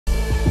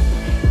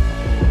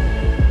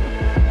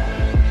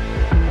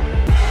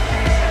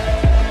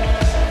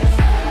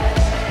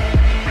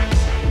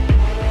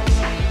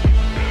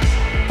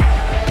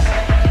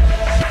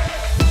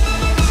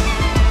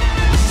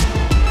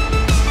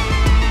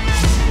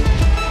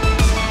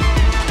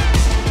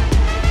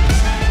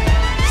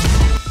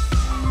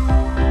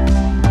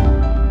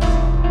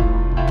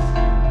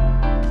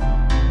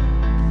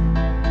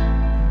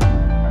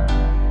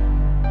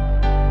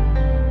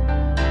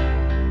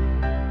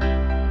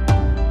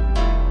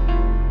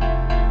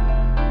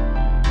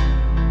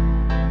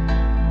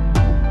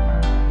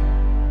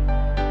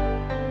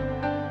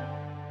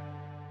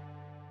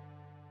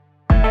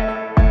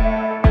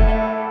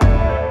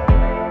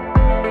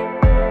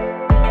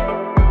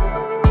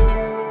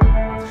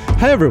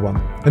Hi everyone,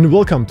 and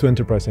welcome to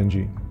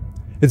EnterpriseNG.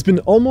 It's been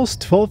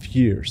almost 12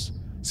 years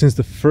since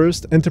the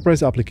first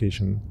enterprise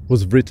application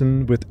was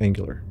written with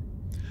Angular.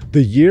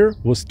 The year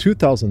was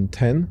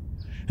 2010,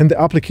 and the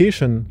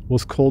application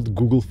was called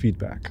Google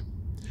Feedback.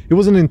 It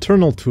was an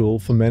internal tool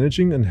for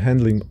managing and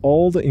handling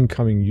all the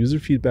incoming user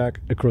feedback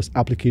across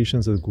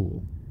applications at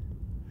Google.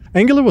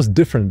 Angular was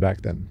different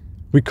back then.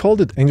 We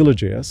called it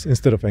AngularJS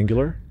instead of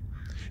Angular.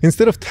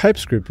 Instead of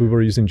TypeScript, we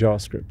were using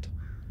JavaScript.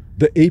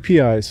 The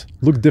APIs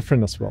looked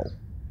different as well.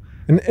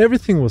 And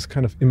everything was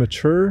kind of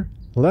immature,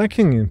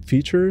 lacking in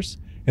features,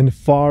 and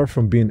far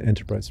from being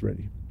enterprise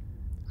ready.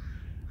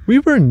 We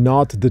were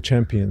not the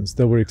champions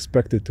that were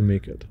expected to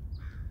make it.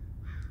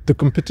 The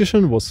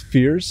competition was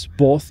fierce,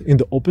 both in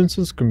the open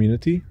source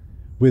community,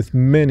 with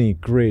many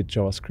great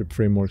JavaScript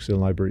frameworks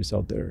and libraries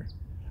out there,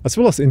 as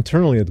well as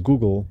internally at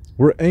Google,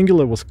 where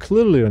Angular was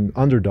clearly an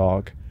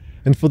underdog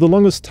and for the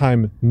longest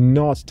time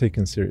not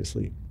taken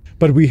seriously.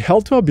 But we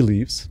held to our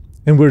beliefs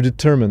and were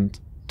determined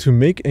to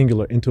make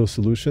Angular into a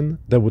solution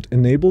that would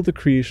enable the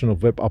creation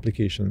of web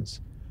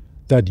applications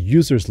that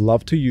users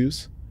love to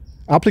use,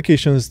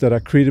 applications that are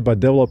created by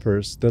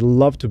developers that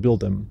love to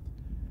build them,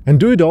 and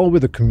do it all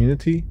with a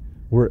community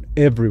where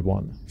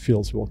everyone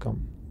feels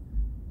welcome.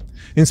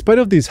 In spite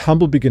of these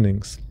humble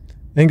beginnings,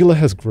 Angular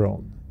has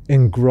grown,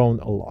 and grown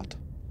a lot.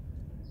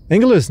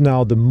 Angular is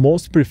now the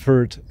most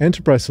preferred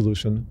enterprise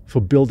solution for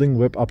building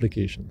web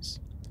applications.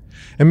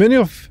 And many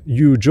of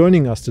you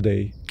joining us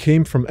today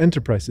came from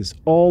enterprises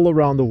all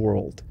around the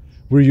world,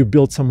 where you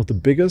built some of the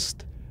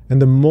biggest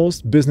and the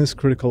most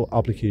business-critical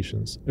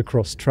applications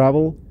across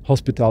travel,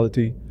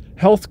 hospitality,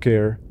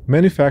 healthcare,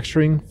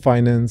 manufacturing,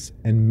 finance,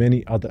 and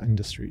many other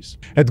industries.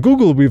 At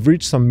Google, we've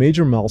reached some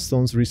major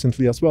milestones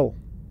recently as well.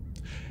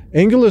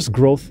 Angular's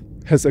growth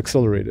has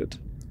accelerated,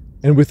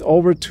 and with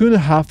over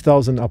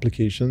 2,500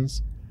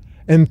 applications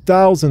and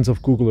thousands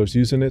of Googlers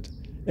using it,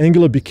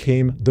 Angular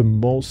became the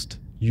most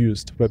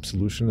used web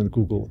solution at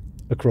Google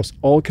across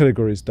all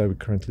categories that we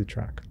currently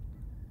track.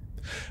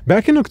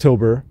 Back in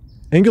October,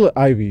 Angular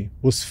Ivy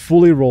was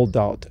fully rolled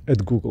out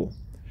at Google,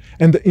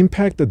 and the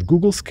impact at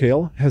Google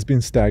scale has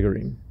been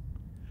staggering.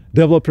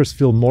 Developers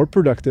feel more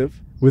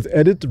productive, with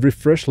edit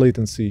refresh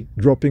latency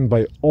dropping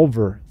by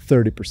over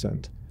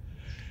 30%,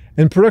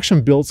 and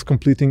production builds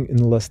completing in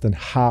less than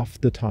half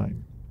the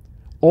time,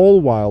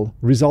 all while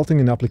resulting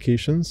in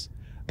applications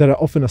that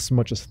are often as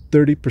much as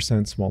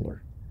 30%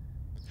 smaller.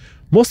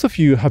 Most of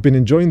you have been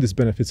enjoying these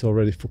benefits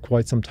already for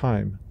quite some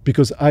time,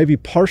 because Ivy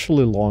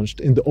partially launched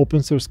in the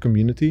open source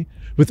community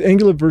with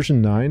Angular version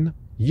 9 a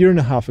year and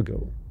a half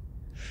ago.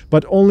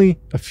 But only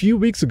a few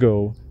weeks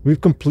ago,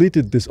 we've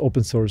completed this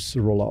open source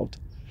rollout.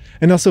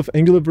 And as of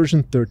Angular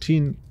version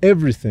 13,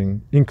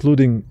 everything,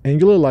 including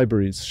Angular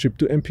libraries shipped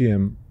to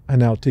NPM, are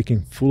now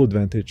taking full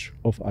advantage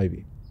of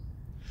Ivy.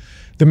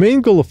 The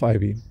main goal of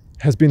Ivy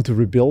has been to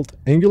rebuild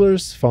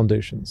Angular's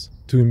foundations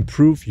to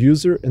improve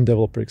user and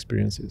developer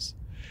experiences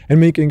and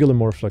make Angular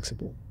more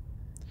flexible.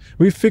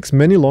 We've fixed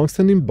many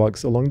long-standing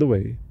bugs along the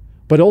way,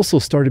 but also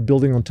started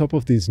building on top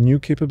of these new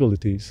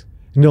capabilities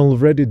and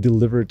already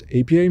delivered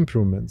API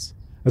improvements,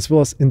 as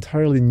well as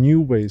entirely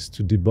new ways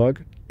to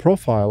debug,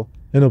 profile,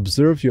 and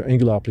observe your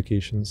Angular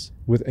applications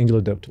with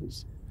Angular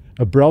DevTools,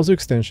 a browser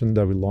extension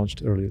that we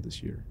launched earlier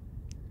this year.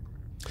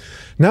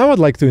 Now I'd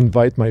like to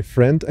invite my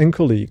friend and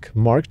colleague,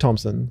 Mark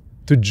Thompson,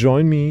 to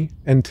join me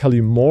and tell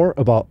you more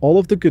about all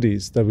of the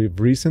goodies that we've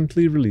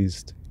recently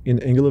released in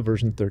Angular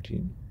version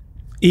 13.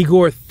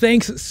 Igor,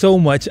 thanks so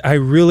much. I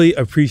really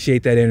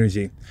appreciate that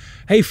energy.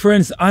 Hey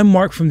friends, I'm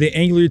Mark from the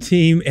Angular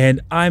team,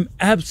 and I'm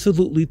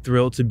absolutely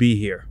thrilled to be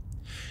here.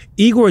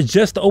 Igor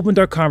just opened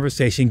our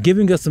conversation,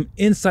 giving us some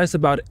insights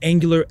about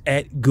Angular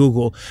at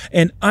Google,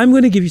 and I'm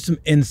going to give you some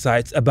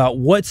insights about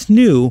what's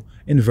new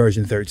in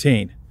version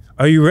 13.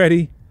 Are you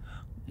ready?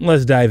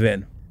 Let's dive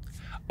in.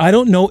 I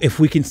don't know if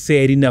we can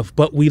say it enough,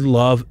 but we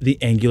love the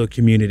Angular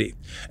community.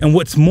 And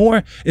what's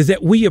more is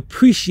that we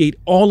appreciate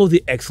all of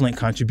the excellent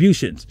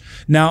contributions.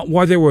 Now,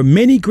 while there were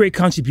many great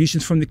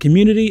contributions from the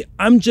community,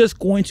 I'm just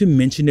going to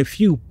mention a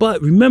few,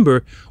 but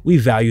remember, we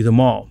value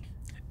them all.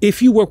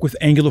 If you work with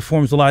Angular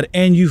Forms a lot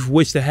and you've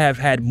wished to have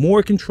had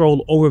more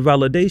control over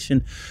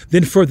validation,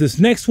 then for this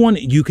next one,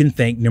 you can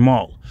thank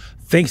Minar.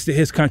 Thanks to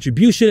his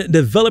contribution,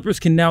 developers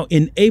can now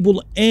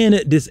enable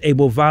and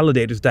disable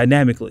validators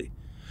dynamically.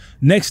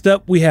 Next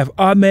up, we have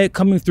Ahmed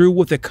coming through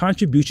with a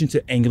contribution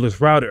to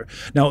Angular's router.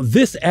 Now,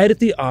 this added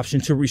the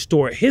option to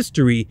restore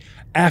history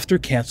after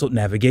canceled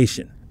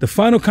navigation. The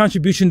final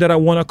contribution that I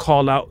want to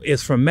call out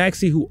is from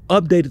Maxi, who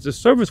updated the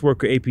service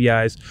worker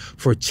APIs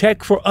for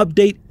check for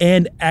update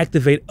and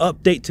activate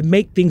update to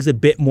make things a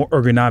bit more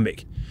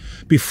ergonomic.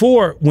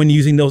 Before, when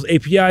using those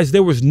APIs,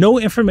 there was no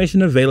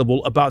information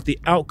available about the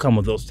outcome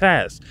of those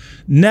tasks.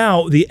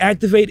 Now, the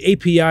Activate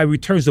API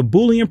returns a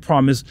Boolean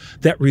promise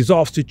that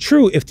resolves to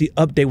true if the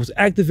update was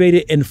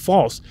activated and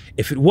false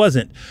if it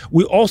wasn't.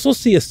 We also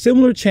see a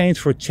similar change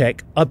for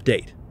check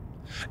update.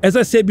 As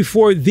I said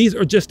before, these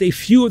are just a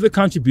few of the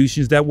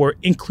contributions that were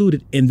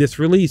included in this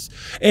release.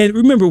 And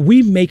remember,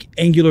 we make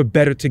Angular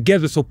better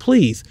together, so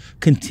please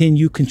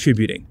continue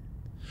contributing.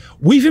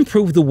 We've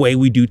improved the way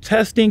we do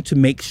testing to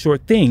make sure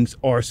things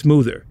are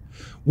smoother.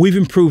 We've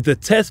improved the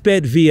test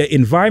bed via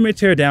environment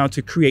teardown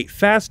to create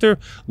faster,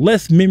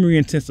 less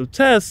memory-intensive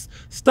tests,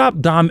 stop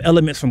DOM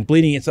elements from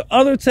bleeding into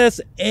other tests,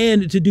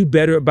 and to do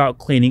better about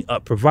cleaning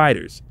up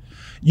providers.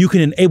 You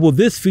can enable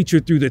this feature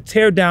through the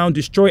teardown,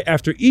 destroy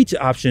after each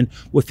option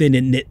within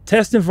a init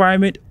test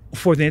environment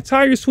for the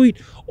entire suite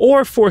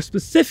or for a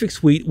specific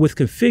suite with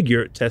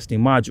configure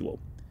testing module.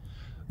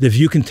 The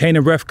View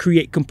Container Ref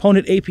Create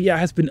Component API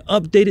has been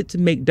updated to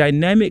make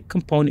dynamic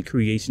component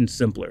creation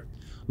simpler.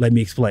 Let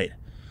me explain.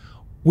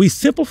 We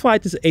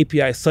simplified this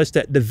API such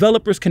that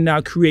developers can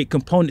now create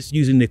components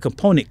using the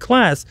component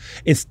class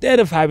instead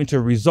of having to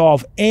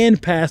resolve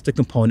and pass the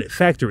component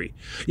factory.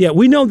 Yeah,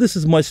 we know this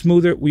is much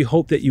smoother. We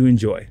hope that you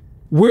enjoy.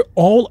 We're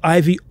all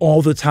Ivy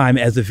all the time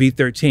as of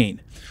V13.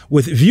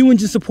 With View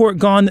Engine support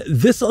gone,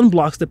 this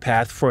unblocks the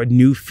path for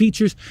new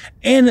features,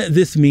 and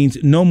this means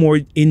no more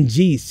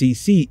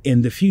ng-cc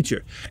in the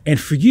future. And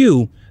for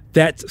you,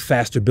 that's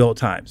faster build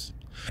times.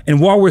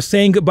 And while we're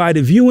saying goodbye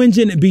to View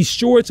Engine, be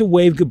sure to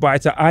wave goodbye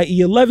to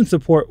IE11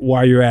 support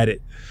while you're at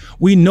it.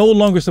 We no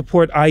longer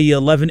support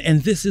IE11,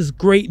 and this is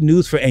great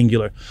news for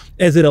Angular,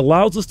 as it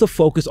allows us to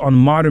focus on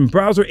modern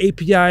browser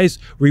APIs,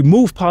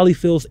 remove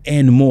polyfills,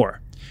 and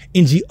more.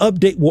 ng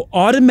update will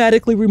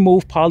automatically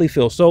remove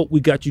polyfill, so we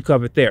got you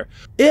covered there.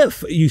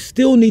 If you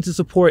still need to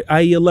support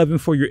IE11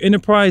 for your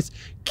enterprise,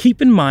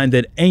 keep in mind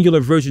that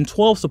Angular version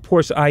 12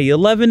 supports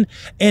IE11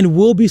 and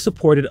will be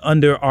supported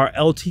under our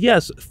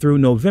LTS through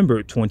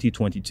November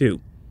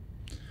 2022.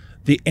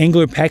 The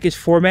Angular package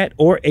format,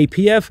 or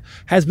APF,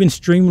 has been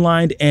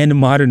streamlined and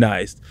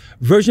modernized.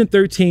 Version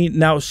 13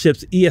 now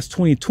ships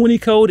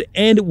ES2020 code,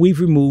 and we've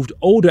removed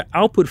older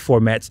output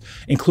formats,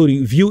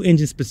 including View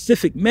Engine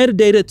specific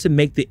metadata to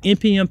make the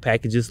NPM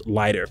packages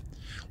lighter.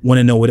 Want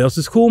to know what else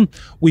is cool?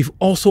 We've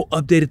also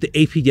updated the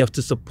APF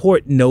to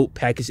support node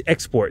package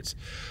exports.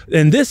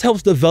 And this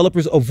helps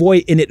developers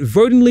avoid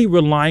inadvertently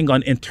relying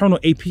on internal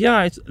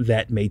APIs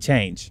that may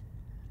change.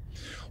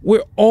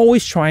 We're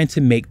always trying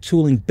to make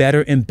tooling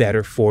better and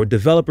better for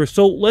developers,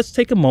 so let's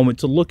take a moment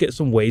to look at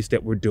some ways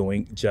that we're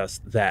doing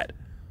just that.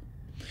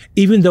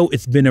 Even though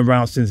it's been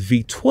around since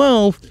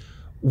V12,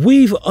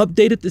 we've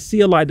updated the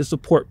CLI to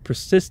support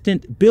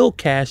persistent build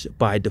cache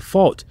by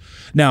default.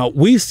 Now,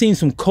 we've seen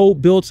some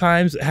code build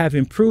times have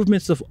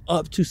improvements of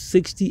up to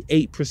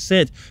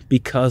 68%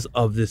 because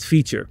of this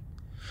feature.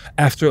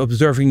 After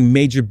observing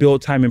major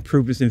build time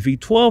improvements in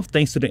V12,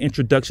 thanks to the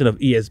introduction of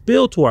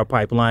ESBuild to our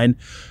pipeline,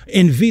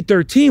 in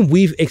V13,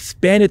 we've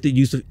expanded the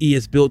use of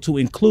ESBuild to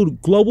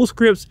include global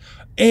scripts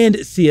and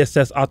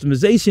CSS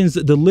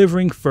optimizations,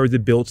 delivering further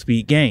build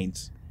speed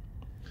gains.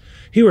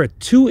 Here are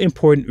two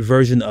important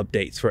version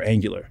updates for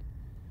Angular.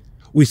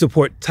 We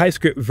support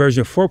TypeScript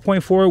version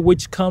 4.4,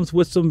 which comes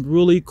with some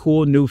really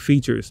cool new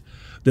features.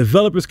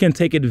 Developers can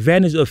take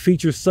advantage of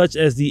features such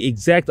as the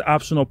exact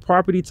optional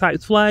property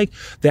types flag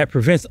that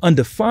prevents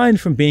undefined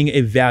from being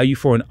a value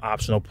for an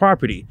optional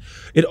property.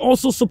 It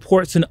also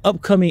supports an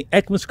upcoming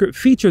ECMAScript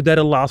feature that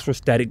allows for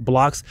static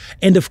blocks.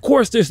 And of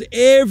course, there's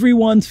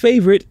everyone's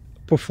favorite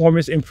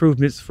performance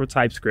improvements for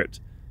TypeScript.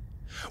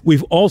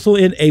 We've also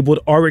enabled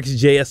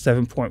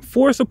RxJS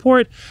 7.4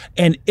 support,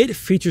 and it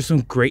features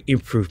some great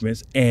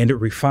improvements and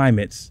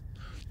refinements.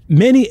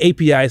 Many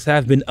APIs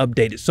have been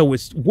updated, so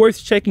it's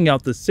worth checking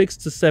out the 6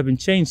 to 7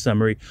 change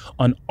summary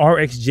on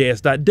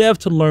rxjs.dev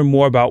to learn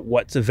more about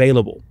what's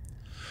available.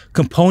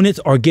 Components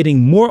are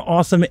getting more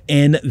awesome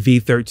in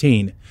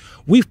V13.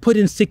 We've put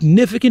in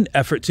significant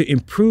effort to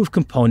improve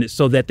components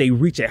so that they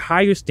reach a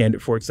higher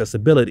standard for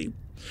accessibility.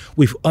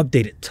 We've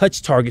updated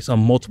touch targets on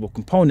multiple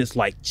components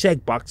like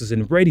checkboxes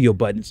and radio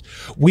buttons.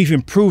 We've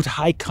improved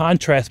high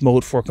contrast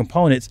mode for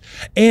components,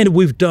 and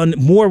we've done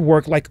more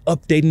work like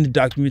updating the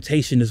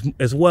documentation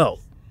as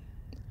well.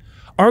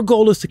 Our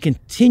goal is to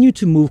continue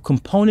to move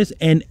components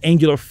and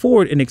Angular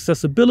forward in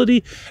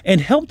accessibility and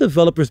help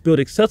developers build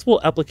accessible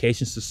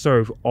applications to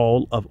serve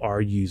all of our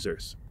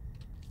users.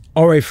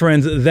 All right,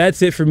 friends,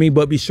 that's it for me,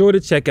 but be sure to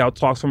check out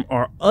talks from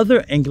our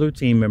other Angular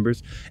team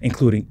members,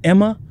 including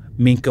Emma,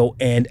 Minko,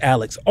 and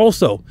Alex.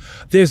 Also,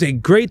 there's a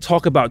great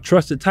talk about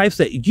trusted types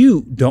that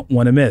you don't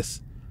want to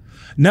miss.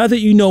 Now that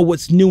you know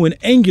what's new in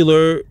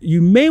Angular,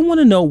 you may want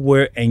to know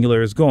where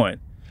Angular is going.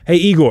 Hey,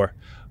 Igor,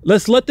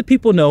 let's let the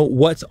people know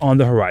what's on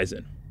the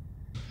horizon.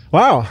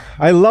 Wow,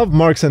 I love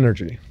Mark's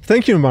energy.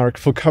 Thank you, Mark,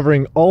 for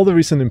covering all the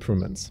recent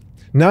improvements.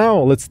 Now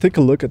let's take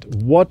a look at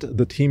what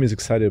the team is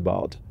excited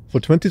about for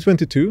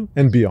 2022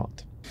 and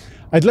beyond.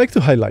 I'd like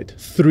to highlight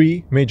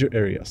 3 major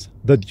areas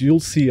that you'll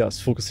see us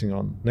focusing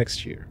on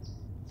next year.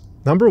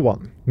 Number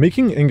 1,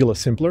 making Angular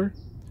simpler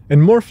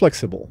and more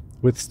flexible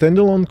with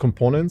standalone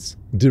components,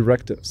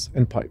 directives,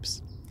 and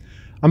pipes.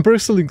 I'm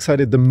personally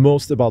excited the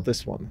most about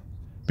this one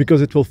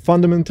because it will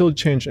fundamentally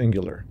change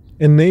Angular,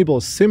 enable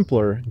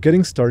simpler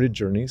getting started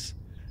journeys,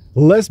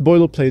 less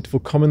boilerplate for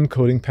common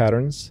coding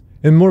patterns,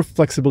 and more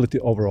flexibility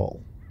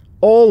overall,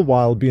 all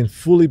while being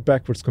fully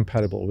backwards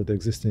compatible with the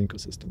existing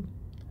ecosystem.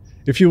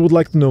 If you would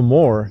like to know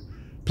more,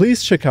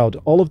 please check out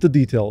all of the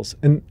details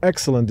and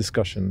excellent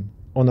discussion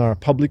on our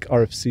public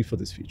RFC for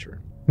this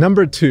feature.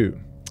 Number 2,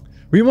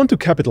 we want to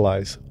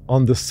capitalize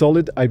on the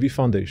solid Ivy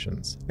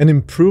foundations and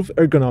improve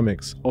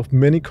ergonomics of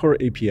many core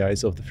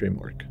APIs of the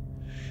framework.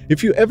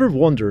 If you ever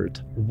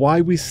wondered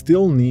why we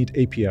still need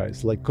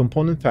APIs like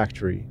Component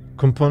Factory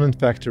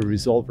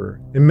Resolver,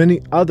 and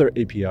many other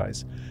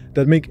APIs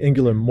that make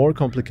Angular more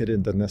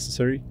complicated than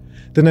necessary,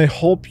 then I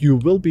hope you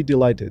will be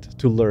delighted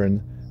to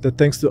learn that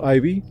thanks to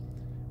Ivy,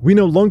 we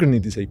no longer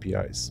need these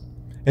APIs,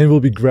 and will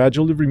be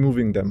gradually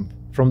removing them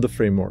from the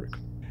framework.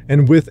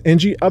 And with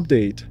ng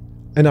update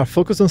and our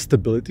focus on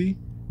stability,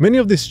 many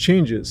of these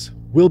changes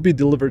will be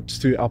delivered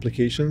to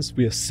applications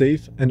via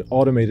safe and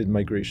automated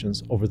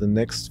migrations over the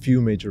next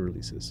few major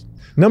releases.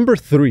 Number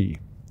 3,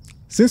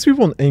 since we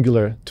want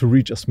Angular to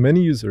reach as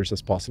many users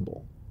as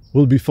possible,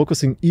 we'll be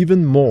focusing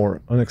even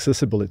more on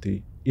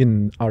accessibility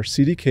in our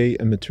CDK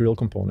and material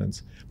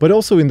components, but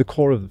also in the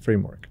core of the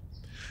framework.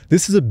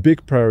 This is a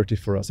big priority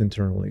for us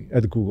internally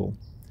at Google,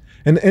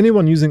 and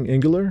anyone using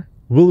Angular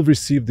will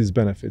receive these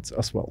benefits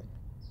as well.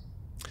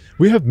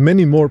 We have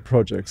many more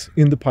projects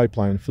in the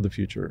pipeline for the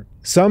future.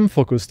 Some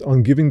focused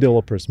on giving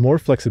developers more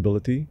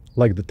flexibility,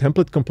 like the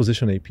Template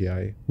Composition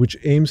API, which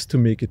aims to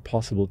make it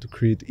possible to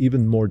create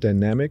even more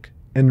dynamic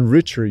and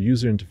richer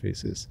user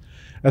interfaces,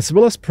 as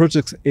well as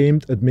projects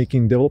aimed at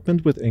making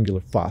development with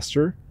Angular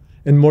faster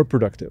and more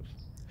productive.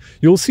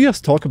 You'll see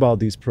us talk about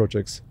these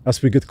projects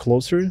as we get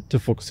closer to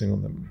focusing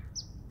on them.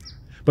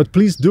 But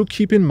please do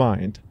keep in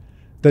mind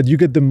that you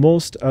get the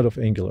most out of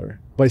Angular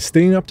by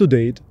staying up to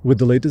date with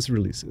the latest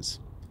releases.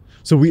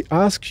 So we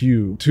ask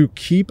you to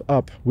keep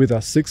up with our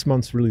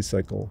 6-month release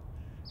cycle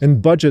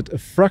and budget a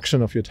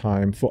fraction of your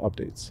time for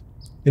updates.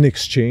 In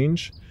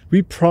exchange,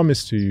 we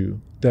promise to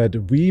you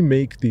that we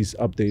make these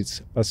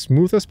updates as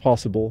smooth as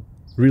possible,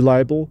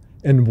 reliable,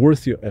 and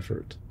worth your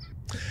effort.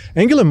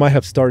 Angular might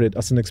have started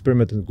as an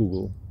experiment at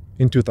Google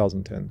in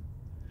 2010,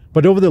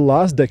 but over the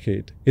last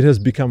decade, it has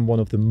become one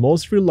of the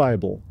most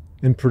reliable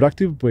and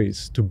productive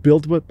ways to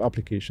build web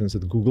applications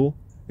at Google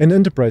and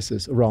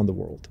enterprises around the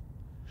world.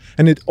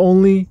 And it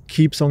only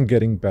keeps on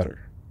getting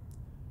better.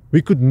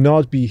 We could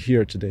not be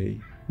here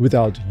today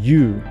without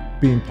you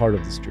being part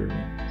of this journey.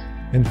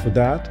 And for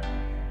that,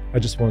 I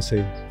just want to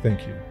say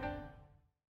thank you.